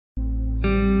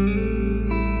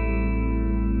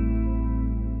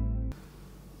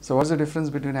So what's the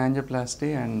difference between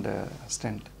angioplasty and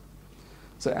stent?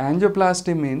 So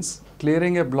angioplasty means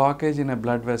clearing a blockage in a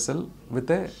blood vessel with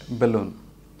a balloon.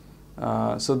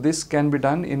 So this can be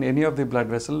done in any of the blood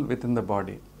vessel within the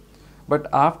body. But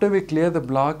after we clear the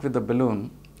block with the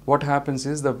balloon, what happens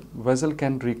is the vessel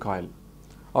can recoil.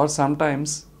 Or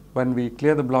sometimes when we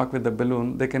clear the block with the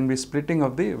balloon, there can be splitting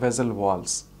of the vessel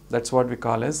walls. That's what we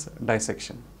call as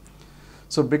dissection.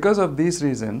 So because of these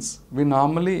reasons, we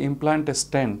normally implant a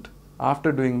stent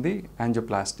after doing the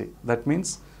angioplasty. That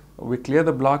means we clear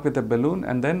the block with a balloon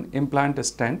and then implant a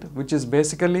stent, which is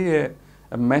basically a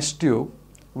mesh tube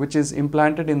which is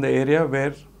implanted in the area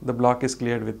where the block is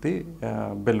cleared with the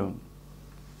balloon.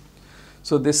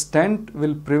 So this stent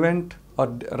will prevent, or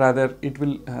rather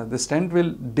the stent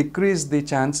will decrease the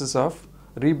chances of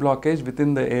reblockage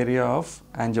within the area of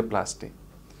angioplasty.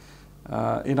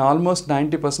 In almost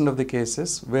 90% of the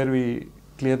cases where we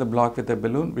clear the block with a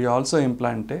balloon, we also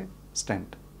implant a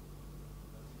stent.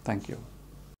 Thank you.